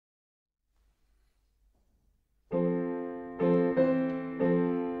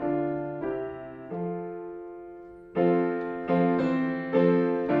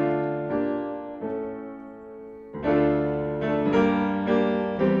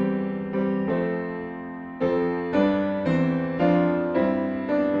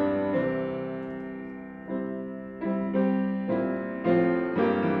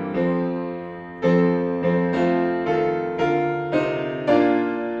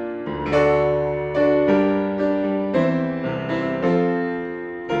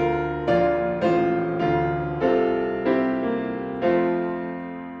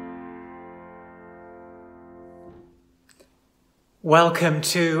Welcome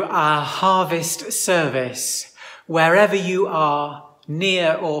to our harvest service. Wherever you are,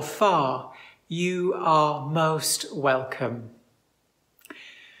 near or far, you are most welcome.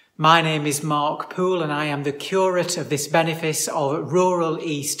 My name is Mark Poole and I am the curate of this benefice of rural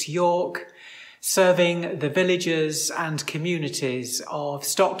East York, serving the villages and communities of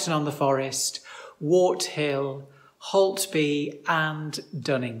Stockton-on-the-Forest, Wart Hill, Holtby and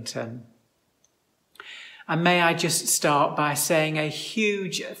Dunnington. And may I just start by saying a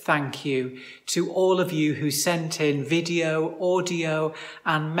huge thank you to all of you who sent in video, audio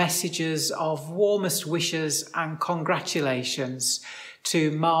and messages of warmest wishes and congratulations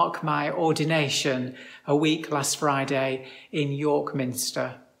to mark my ordination a week last Friday in York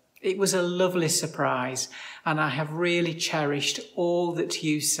Minster. It was a lovely surprise and I have really cherished all that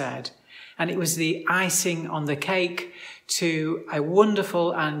you said. And it was the icing on the cake to a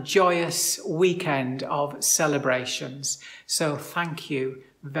wonderful and joyous weekend of celebrations. So thank you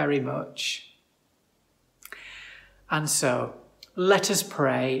very much. And so let us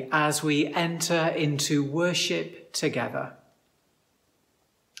pray as we enter into worship together.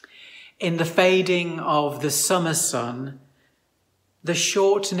 In the fading of the summer sun, the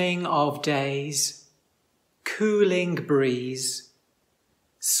shortening of days, cooling breeze,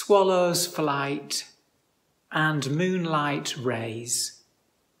 swallow's flight, and moonlight rays,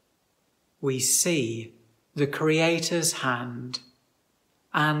 we see the Creator's hand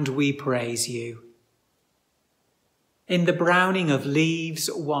and we praise you. In the browning of leaves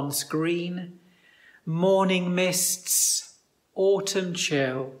once green, morning mists, autumn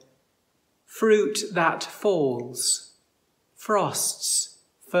chill, fruit that falls, frost's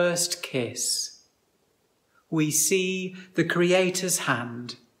first kiss, we see the Creator's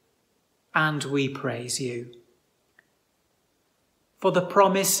hand and we praise you. For the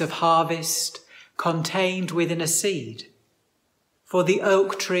promise of harvest contained within a seed, for the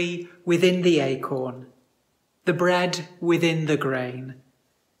oak tree within the acorn, the bread within the grain,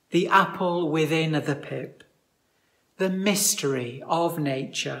 the apple within the pip, the mystery of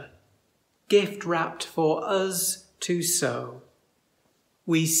nature, gift wrapped for us to sow,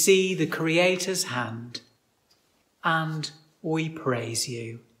 we see the Creator's hand and we praise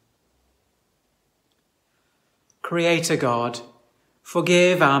you. Creator God,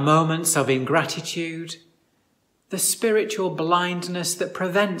 forgive our moments of ingratitude, the spiritual blindness that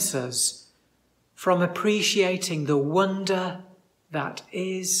prevents us from appreciating the wonder that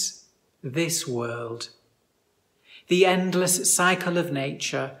is this world, the endless cycle of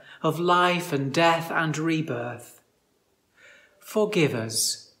nature, of life and death and rebirth. Forgive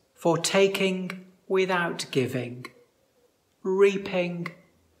us for taking without giving, reaping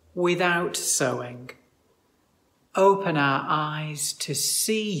without sowing. Open our eyes to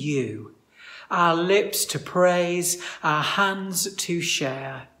see you, our lips to praise, our hands to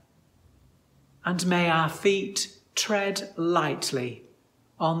share. And may our feet tread lightly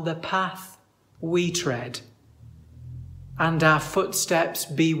on the path we tread, and our footsteps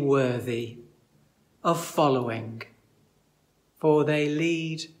be worthy of following, for they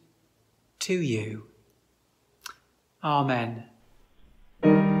lead to you. Amen.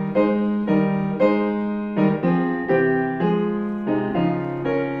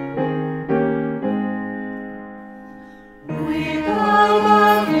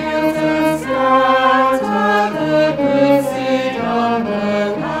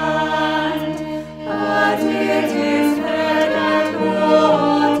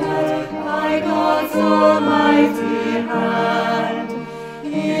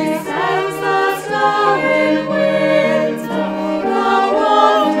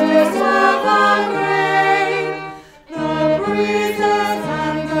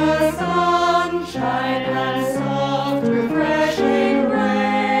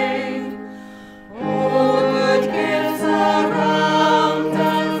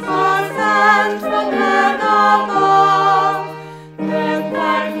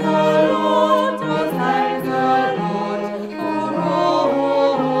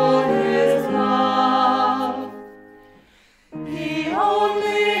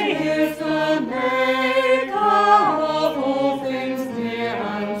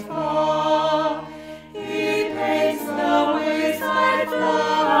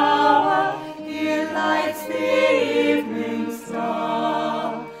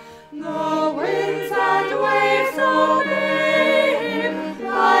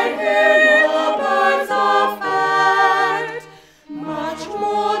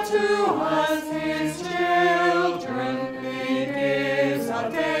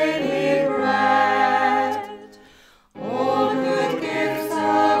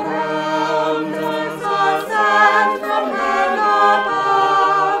 From heaven above.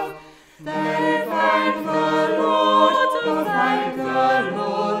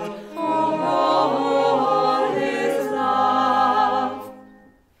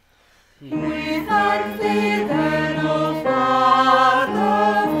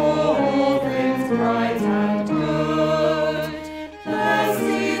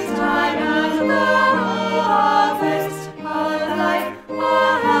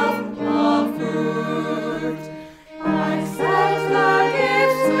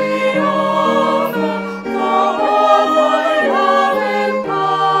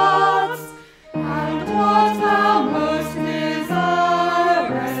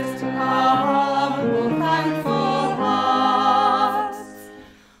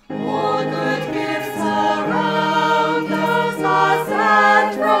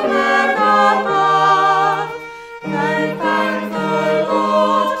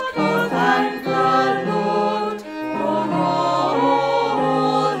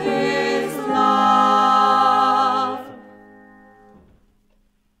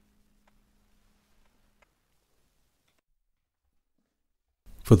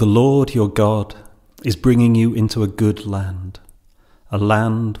 For the Lord your God is bringing you into a good land, a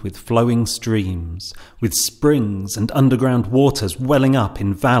land with flowing streams, with springs and underground waters welling up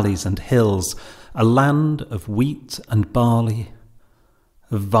in valleys and hills, a land of wheat and barley,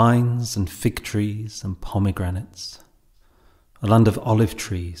 of vines and fig trees and pomegranates, a land of olive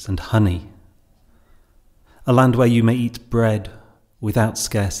trees and honey, a land where you may eat bread without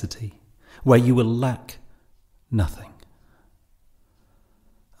scarcity, where you will lack nothing,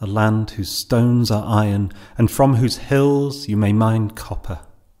 a land whose stones are iron and from whose hills you may mine copper.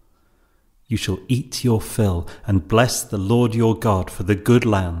 You shall eat your fill and bless the Lord your God for the good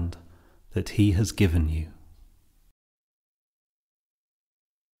land that he has given you.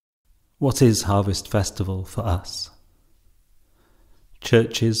 What is Harvest Festival for us?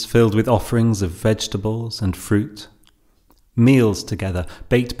 Churches filled with offerings of vegetables and fruit, meals together,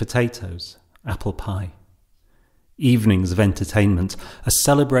 baked potatoes, apple pie, evenings of entertainment, a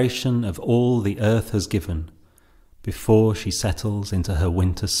celebration of all the earth has given before she settles into her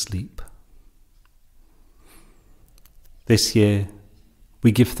winter sleep. This year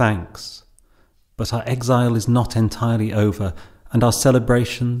we give thanks, but our exile is not entirely over and our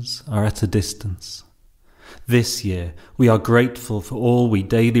celebrations are at a distance. This year we are grateful for all we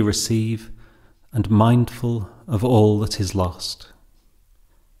daily receive and mindful of all that is lost.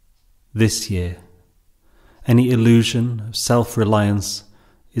 This year, any illusion of self-reliance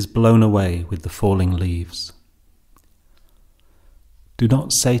is blown away with the falling leaves. Do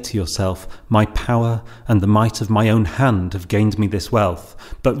not say to yourself, my power and the might of my own hand have gained me this wealth,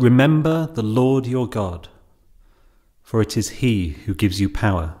 but remember the Lord your God, for it is he who gives you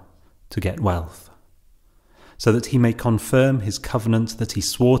power to get wealth, so that he may confirm his covenant that he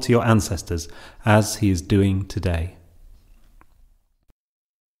swore to your ancestors, as he is doing today.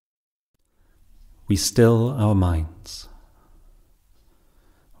 We still our minds.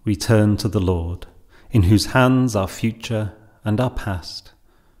 We turn to the Lord, in whose hands our future and our past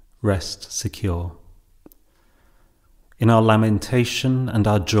rest secure. In our lamentation and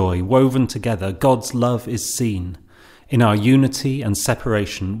our joy, woven together, God's love is seen. In our unity and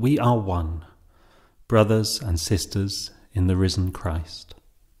separation, we are one, brothers and sisters in the risen Christ.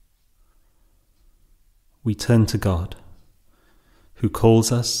 We turn to God, who calls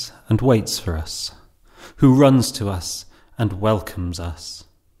us and waits for us, who runs to us and welcomes us.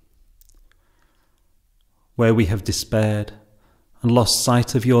 Where we have despaired and lost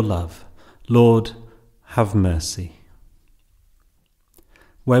sight of your love, Lord, have mercy.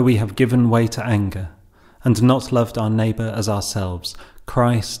 Where we have given way to anger and not loved our neighbour as ourselves,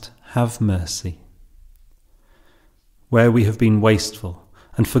 Christ, have mercy. Where we have been wasteful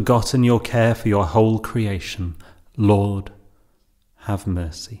and forgotten your care for your whole creation, Lord, have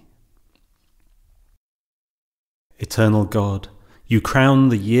mercy. Eternal God, you crown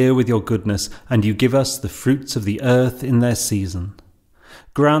the year with your goodness, and you give us the fruits of the earth in their season.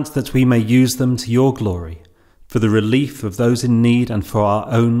 Grant that we may use them to your glory, for the relief of those in need and for our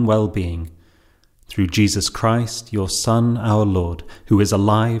own well-being. Through Jesus Christ, your Son, our Lord, who is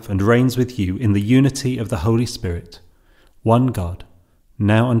alive and reigns with you in the unity of the Holy Spirit, one God,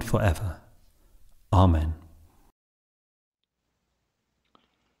 now and forever. Amen.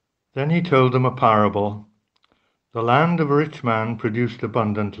 Then he told them a parable. The land of a rich man produced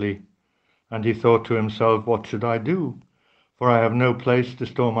abundantly, and he thought to himself, what should I do? For I have no place to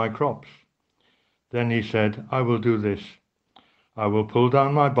store my crops. Then he said, I will do this. I will pull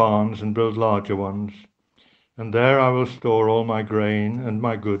down my barns and build larger ones, and there I will store all my grain and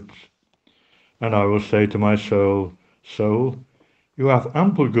my goods. And I will say to my soul, Soul, you have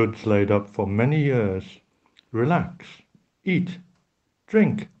ample goods laid up for many years. Relax, eat,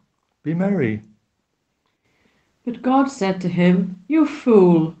 drink, be merry. But God said to him, You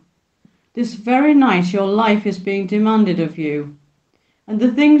fool! This very night your life is being demanded of you, and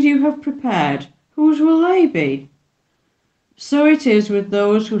the things you have prepared, whose will they be? So it is with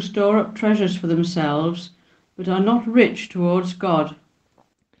those who store up treasures for themselves, but are not rich towards God.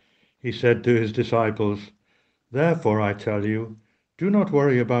 He said to his disciples, Therefore I tell you, do not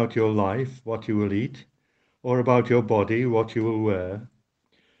worry about your life, what you will eat, or about your body, what you will wear.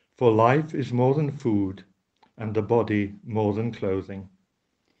 For life is more than food, and the body more than clothing.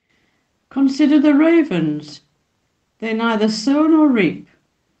 Consider the ravens. They neither sow nor reap.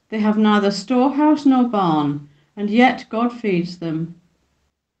 They have neither storehouse nor barn, and yet God feeds them.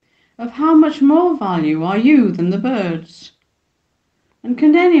 Of how much more value are you than the birds? And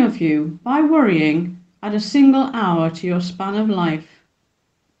can any of you, by worrying, add a single hour to your span of life?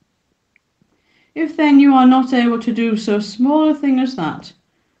 If then you are not able to do so small a thing as that,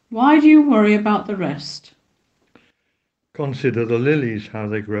 why do you worry about the rest? Consider the lilies, how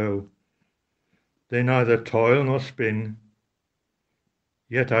they grow. They neither toil nor spin.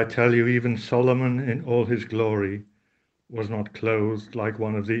 Yet I tell you, even Solomon in all his glory was not clothed like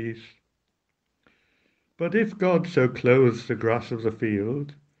one of these. But if God so clothes the grass of the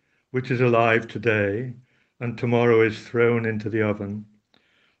field, which is alive today, and tomorrow is thrown into the oven,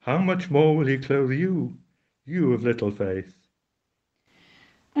 how much more will he clothe you, you of little faith?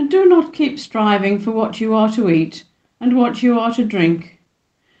 And do not keep striving for what you are to eat and what you are to drink,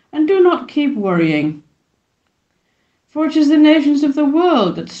 and do not keep worrying. For it is the nations of the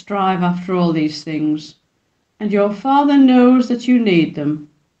world that strive after all these things, and your Father knows that you need them.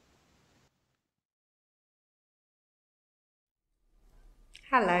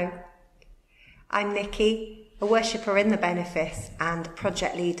 Hello, I'm Nikki, a worshipper in the benefice and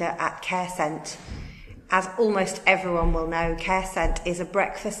project leader at CareSent. As almost everyone will know, CareSent is a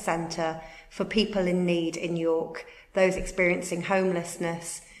breakfast centre for people in need in York, those experiencing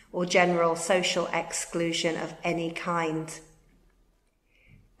homelessness or general social exclusion of any kind.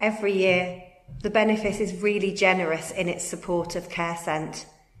 Every year, the benefice is really generous in its support of CareSent,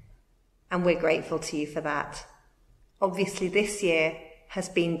 and we're grateful to you for that. Obviously, this year has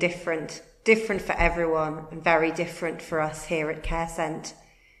been different for everyone and very different for us here at CareSent.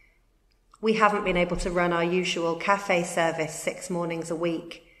 We haven't been able to run our usual cafe service 6 mornings a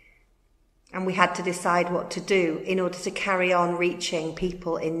week, and we had to decide what to do in order to carry on reaching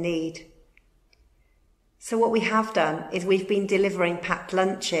people in need. So what we have done is we've been delivering packed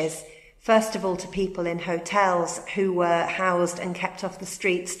lunches, first of all to people in hotels who were housed and kept off the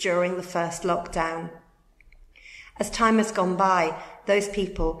streets during the first lockdown. As time has gone by, those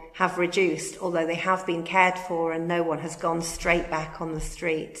people have reduced, although they have been cared for and no one has gone straight back on the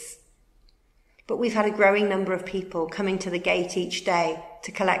streets. But we've had a growing number of people coming to the gate each day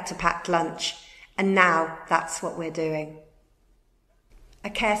to collect a packed lunch, and now that's what we're doing. A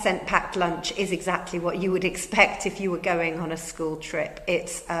CareSent packed lunch is exactly what you would expect if you were going on a school trip.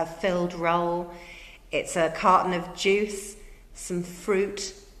 It's a filled roll, it's a carton of juice, some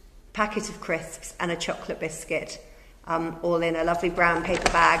fruit, packet of crisps and a chocolate biscuit, all in a lovely brown paper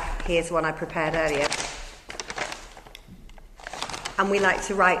bag. Here's one I prepared earlier. And we like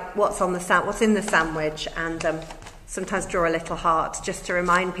to write what's in the sandwich, and sometimes draw a little heart just to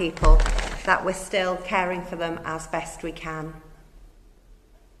remind people that we're still caring for them as best we can.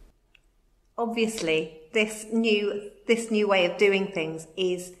 Obviously, this new way of doing things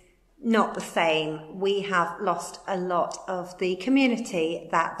is not the same. We have lost a lot of the community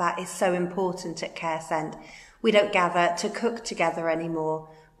that is so important at CareSent. We don't gather to cook together anymore.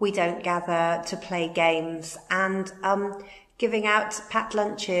 We don't gather to play games, and giving out packed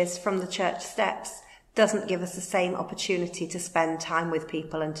lunches from the church steps doesn't give us the same opportunity to spend time with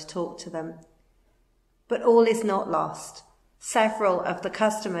people and to talk to them. But all is not lost. Several of the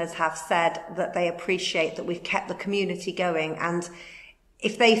customers have said that they appreciate that we've kept the community going, and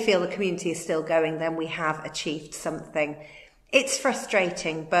if they feel the community is still going, then we have achieved something. It's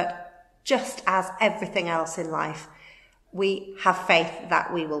frustrating, but just as everything else in life, we have faith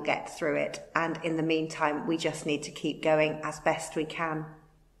that we will get through it, and in the meantime, we just need to keep going as best we can.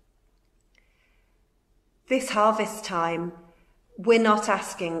 This harvest time, we're not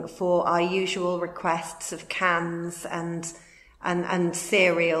asking for our usual requests of cans and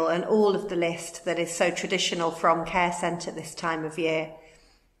cereal and all of the list that is so traditional from CareSent at this time of year.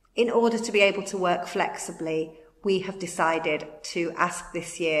 In order to be able to work flexibly, we have decided to ask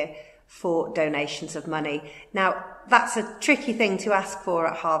this year for donations of money. Now, that's a tricky thing to ask for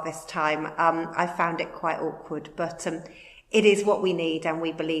at harvest time. I found it quite awkward, but it is what we need, and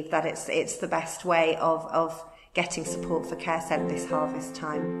we believe that it's the best way of getting support for CareSent this harvest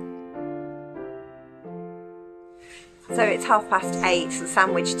time. So it's 8:30, the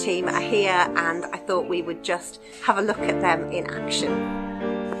sandwich team are here, and I thought we would just have a look at them in action.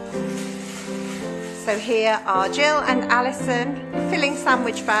 So here are Jill and Alison filling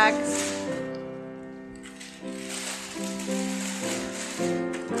sandwich bags.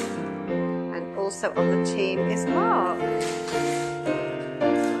 And also on the team is Mark.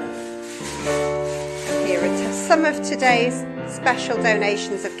 And here are some of today's special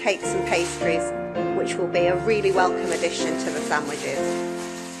donations of cakes and pastries, which will be a really welcome addition to the sandwiches.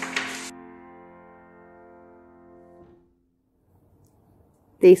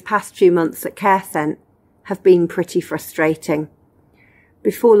 These past few months at CareSent have been pretty frustrating.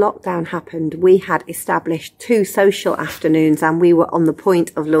 Before lockdown happened, we had established 2 social afternoons, and we were on the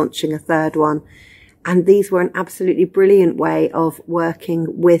point of launching a 3rd one. And these were an absolutely brilliant way of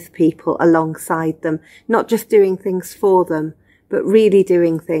working with people alongside them, not just doing things for them, but really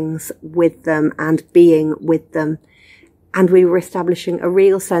doing things with them and being with them. and we were establishing a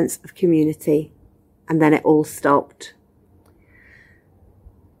real sense of community, and then it all stopped.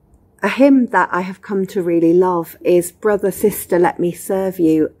 A hymn that I have come to really love is Brother, Sister, Let Me Serve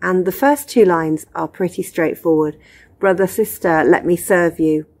You, and the first two lines are pretty straightforward. Brother, sister, let me serve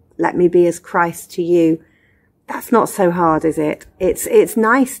you. Let me be as Christ to you. That's not so hard, is it? It's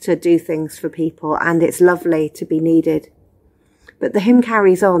nice to do things for people, and it's lovely to be needed. But the hymn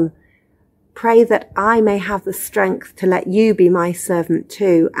carries on. Pray that I may have the strength to let you be my servant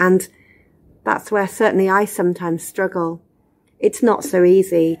too. And that's where certainly I sometimes struggle. It's not so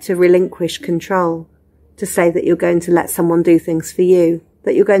easy to relinquish control, to say that you're going to let someone do things for you,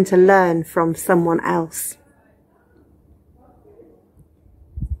 that you're going to learn from someone else.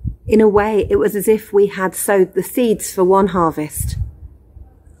 In a way, it was as if we had sowed the seeds for one harvest,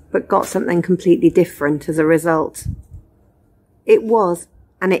 but got something completely different as a result. It was,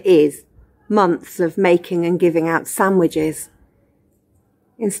 and it is, months of making and giving out sandwiches.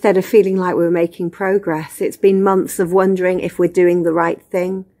 Instead of feeling like we were making progress, it's been months of wondering if we're doing the right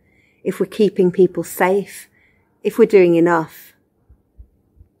thing, if we're keeping people safe, if we're doing enough.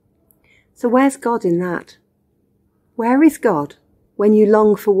 So where's God in that? Where is God when you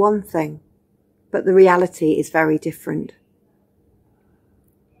long for one thing, but the reality is very different?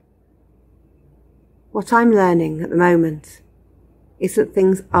 What I'm learning at the moment is that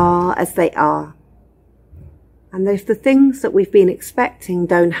things are as they are. And if the things that we've been expecting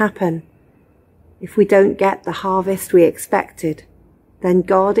don't happen, if we don't get the harvest we expected, then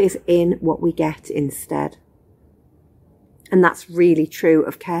God is in what we get instead. And that's really true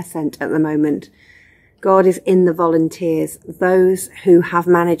of CareSent at the moment. God is in the volunteers, those who have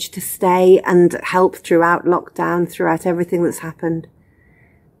managed to stay and help throughout lockdown, throughout everything that's happened.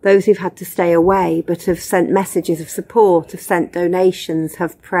 Those who've had to stay away but have sent messages of support, have sent donations,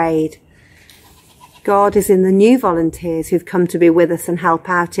 have prayed. God is in the new volunteers who've come to be with us and help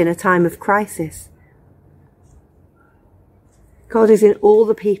out in a time of crisis. God is in all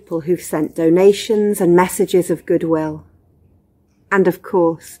the people who've sent donations and messages of goodwill. And of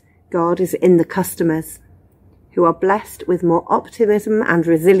course, God is in the customers who are blessed with more optimism and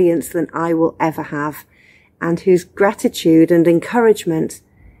resilience than I will ever have, and whose gratitude and encouragement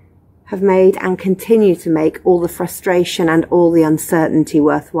have made and continue to make all the frustration and all the uncertainty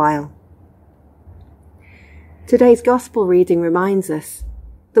worthwhile. Today's gospel reading reminds us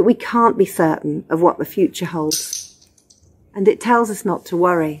that we can't be certain of what the future holds, and it tells us not to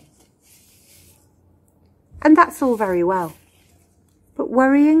worry. And that's all very well, but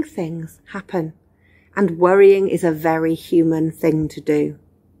worrying things happen, and worrying is a very human thing to do.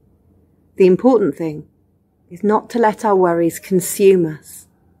 The important thing is not to let our worries consume us,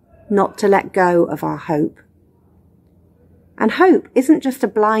 not to let go of our hope. And hope isn't just a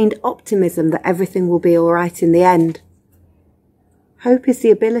blind optimism that everything will be all right in the end. Hope is the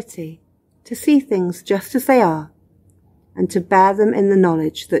ability to see things just as they are and to bear them in the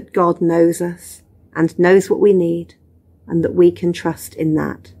knowledge that God knows us and knows what we need and that we can trust in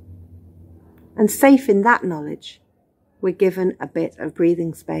that. And safe in that knowledge, we're given a bit of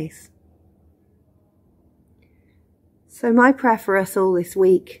breathing space. So my prayer for us all this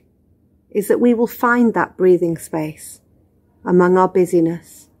week is that we will find that breathing space among our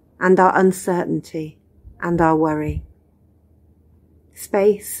busyness and our uncertainty and our worry.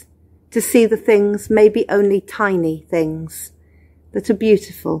 Space to see the things, maybe only tiny things, that are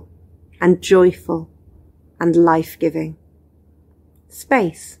beautiful and joyful and life-giving.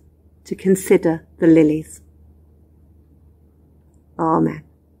 Space to consider the lilies. Amen.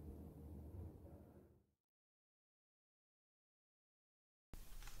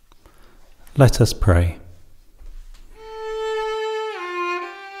 Let us pray.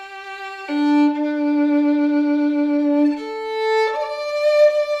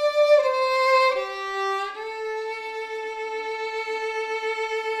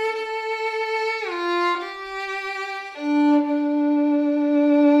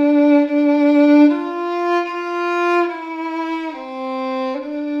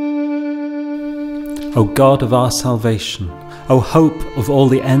 O God of our salvation, O hope of all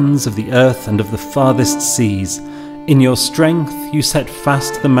the ends of the earth and of the farthest seas, in your strength you set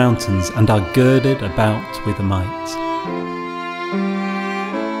fast the mountains and are girded about with might.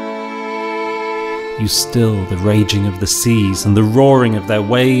 You still the raging of the seas and the roaring of their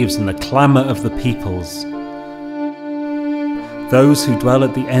waves and the clamour of the peoples. Those who dwell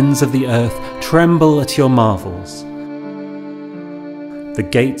at the ends of the earth tremble at your marvels. The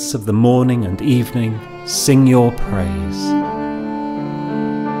gates of the morning and evening sing your praise.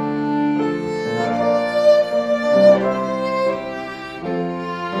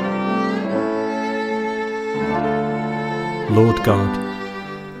 Lord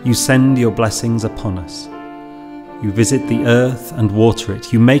God, you send your blessings upon us. You visit the earth and water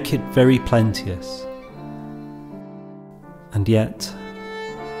it. You make it very plenteous. And yet,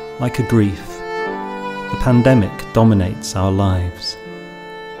 like a grief, the pandemic dominates our lives.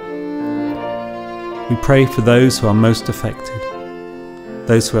 We pray for those who are most affected,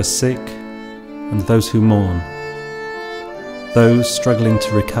 those who are sick and those who mourn, those struggling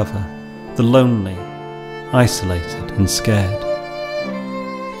to recover, the lonely, isolated and scared,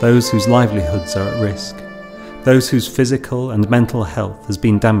 those whose livelihoods are at risk, those whose physical and mental health has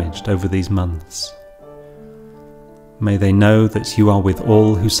been damaged over these months. May they know that you are with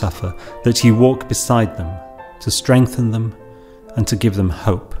all who suffer, that you walk beside them to strengthen them and to give them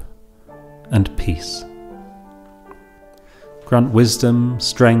hope and peace. Grant wisdom,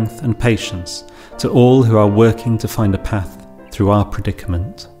 strength and patience to all who are working to find a path through our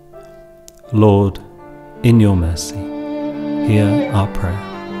predicament. Lord, in your mercy, hear our prayer.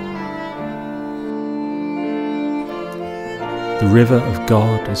 The river of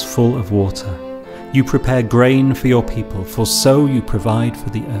God is full of water. You prepare grain for your people, for so you provide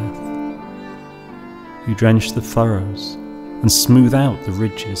for the earth. You drench the furrows and smooth out the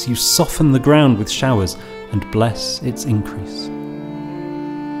ridges. You soften the ground with showers and bless its increase.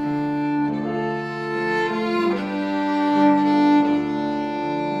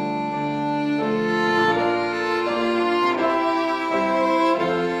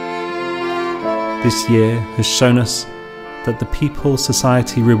 This year has shown us that the people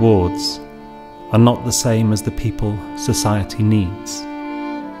society rewards are not the same as the people society needs.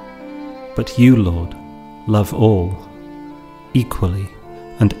 But you, Lord, love all, equally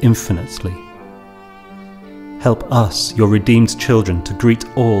and infinitely. Help us, your redeemed children, to greet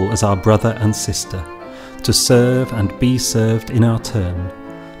all as our brother and sister, to serve and be served in our turn,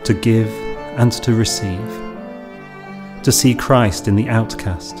 to give and to receive, to see Christ in the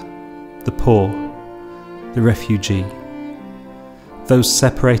outcast, the poor, the refugee, those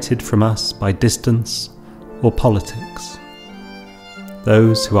separated from us by distance or politics,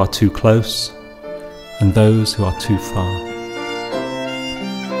 those who are too close and those who are too far.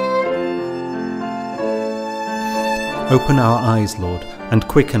 Open our eyes, Lord, and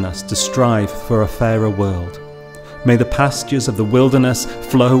quicken us to strive for a fairer world. May the pastures of the wilderness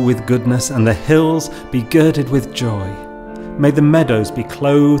flow with goodness and the hills be girded with joy. May the meadows be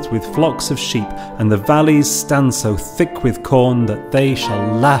clothed with flocks of sheep, and the valleys stand so thick with corn that they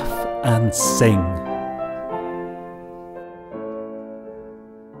shall laugh and sing.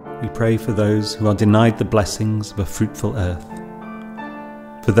 We pray for those who are denied the blessings of a fruitful earth,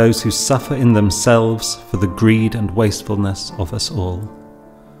 for those who suffer in themselves for the greed and wastefulness of us all.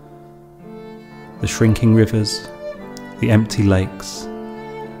 The shrinking rivers, the empty lakes,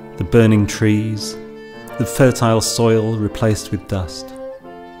 the burning trees, the fertile soil replaced with dust.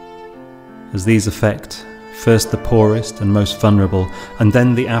 As these affect first the poorest and most vulnerable, and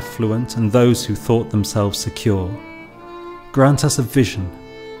then the affluent and those who thought themselves secure, grant us a vision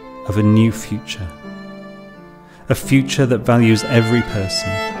of a new future. A future that values every person,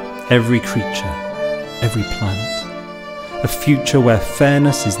 every creature, every plant. A future where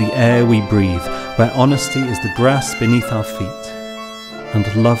fairness is the air we breathe, where honesty is the grass beneath our feet,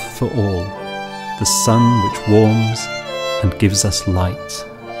 and love for all, the sun which warms and gives us light.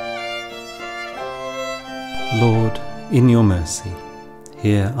 Lord, in your mercy,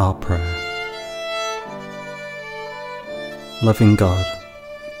 hear our prayer. Loving God,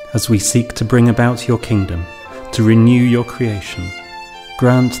 as we seek to bring about your kingdom, to renew your creation,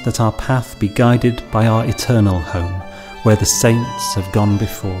 grant that our path be guided by our eternal home, where the saints have gone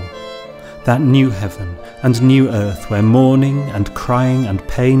before, that new heaven and new earth where mourning and crying and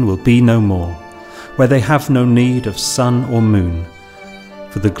pain will be no more, where they have no need of sun or moon,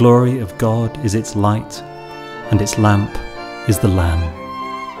 for the glory of God is its light, and its lamp is the Lamb.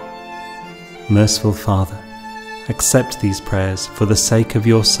 Merciful Father, accept these prayers for the sake of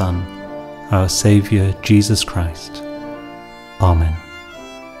your Son, our Saviour Jesus Christ. Amen.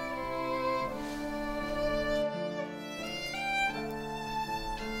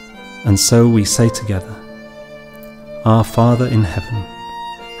 And so we say together, Our Father in heaven,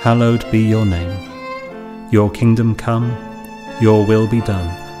 hallowed be your name. Your kingdom come, your will be done,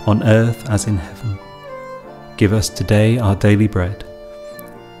 on earth as in heaven. Give us today our daily bread.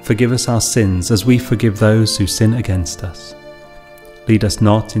 Forgive us our sins as we forgive those who sin against us. Lead us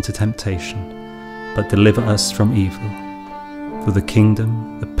not into temptation, but deliver us from evil. For the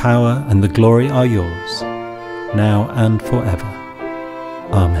kingdom, the power, and the glory are yours, now and forever.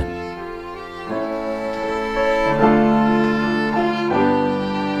 Amen.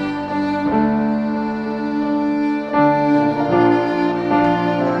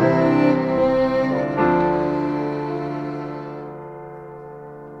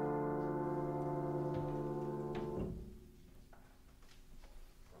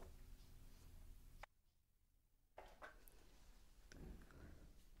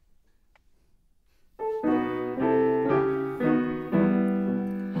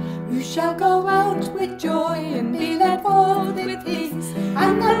 shall go out with joy and be led forth with peace.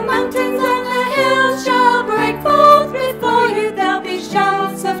 And the mountains and the hills shall break forth before you. There'll be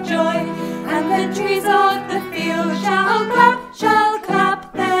shouts of joy, and the trees of the field shall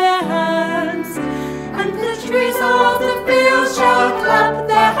clap their hands. And the trees of the field shall clap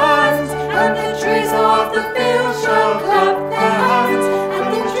their hands. And the trees of the field shall clap their hands. And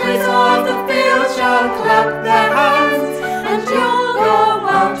the trees of the field shall clap their hands. And you'll go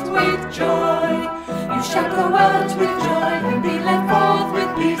out with joy. You shall go out with joy and be led forth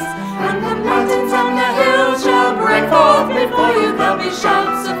with peace. And the mountains and the hills shall break forth before you. There'll be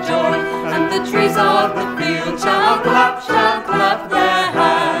shouts of joy, and the trees of the field shall clap their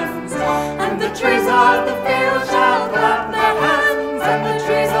hands. And the trees of the field shall clap their hands. And the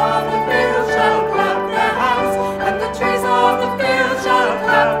trees of the field shall clap their hands. And the trees of the field shall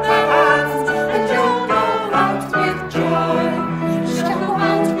clap their hands. And you'll go out with joy. You shall go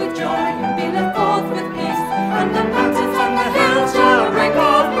out with joy and be led forth with peace. And the mountains and the hills shall break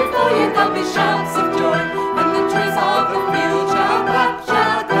forth before you. There'll be shouts of joy, and the trees of the field shall clap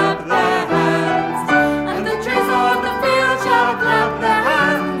their hands. And the trees of the field shall clap their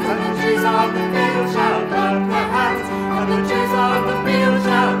hands. And the trees of the field shall clap their hands. And the trees of the field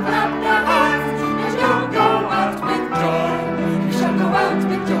shall clap their hands. And you'll go out with joy. You shall go out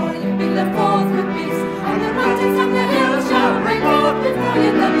with joy and be led forth with peace. And the mountains and the hills shall break forth before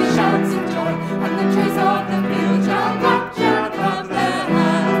you. There'll be shouts of joy, and the trees of the field shall clap their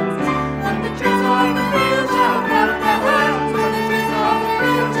hands. And the trees of the field shall clap their hands. And the trees of the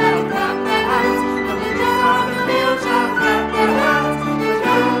field shall clap their hands. And the trees of the field shall clap their hands. And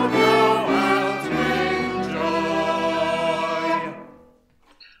you'll go out with joy.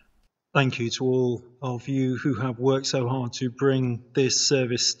 Thank you to all of you who have worked so hard to bring this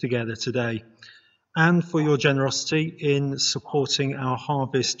service together today, and for your generosity in supporting our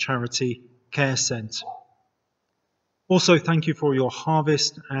Harvest Charity Care Centre. Also, thank you for your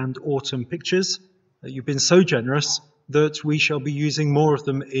harvest and autumn pictures. You've been so generous that we shall be using more of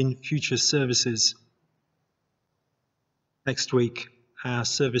them in future services. Next week, our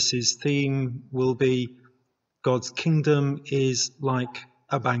services theme will be God's Kingdom is like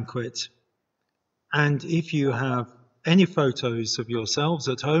a banquet. And if you have any photos of yourselves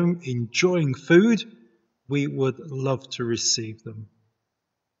at home enjoying food, we would love to receive them.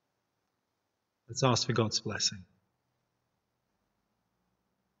 Let's ask for God's blessing.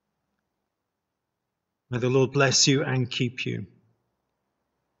 May the Lord bless you and keep you.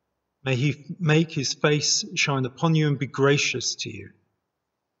 May he make his face shine upon you and be gracious to you.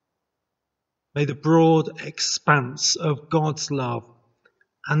 May the broad expanse of God's love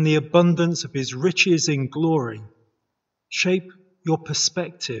and the abundance of his riches in glory shape your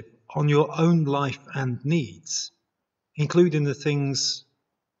perspective on your own life and needs, including the things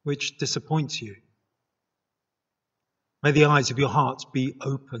which disappoint you. May the eyes of your heart be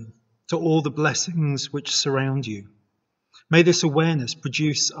open to all the blessings which surround you. May this awareness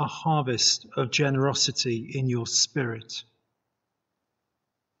produce a harvest of generosity in your spirit.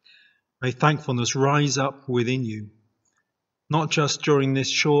 May thankfulness rise up within you, not just during this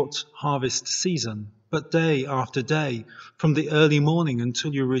short harvest season, but day after day, from the early morning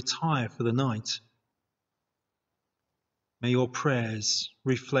until you retire for the night. May your prayers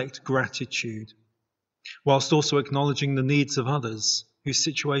reflect gratitude, whilst also acknowledging the needs of others whose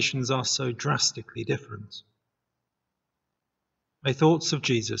situations are so drastically different. May thoughts of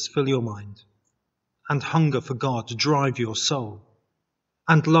Jesus fill your mind, and hunger for God drive your soul,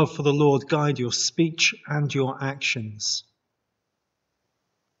 and love for the Lord guide your speech and your actions.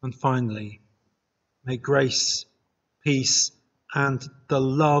 And finally, may grace, peace, and the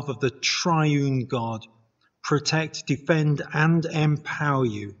love of the triune God protect, defend, and empower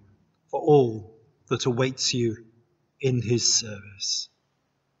you for all that awaits you in his service.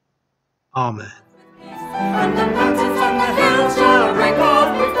 Amen. And the mountains and the hills shall break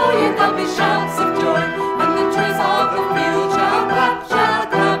forth before you. There'll be shouts of joy, and the trees of the field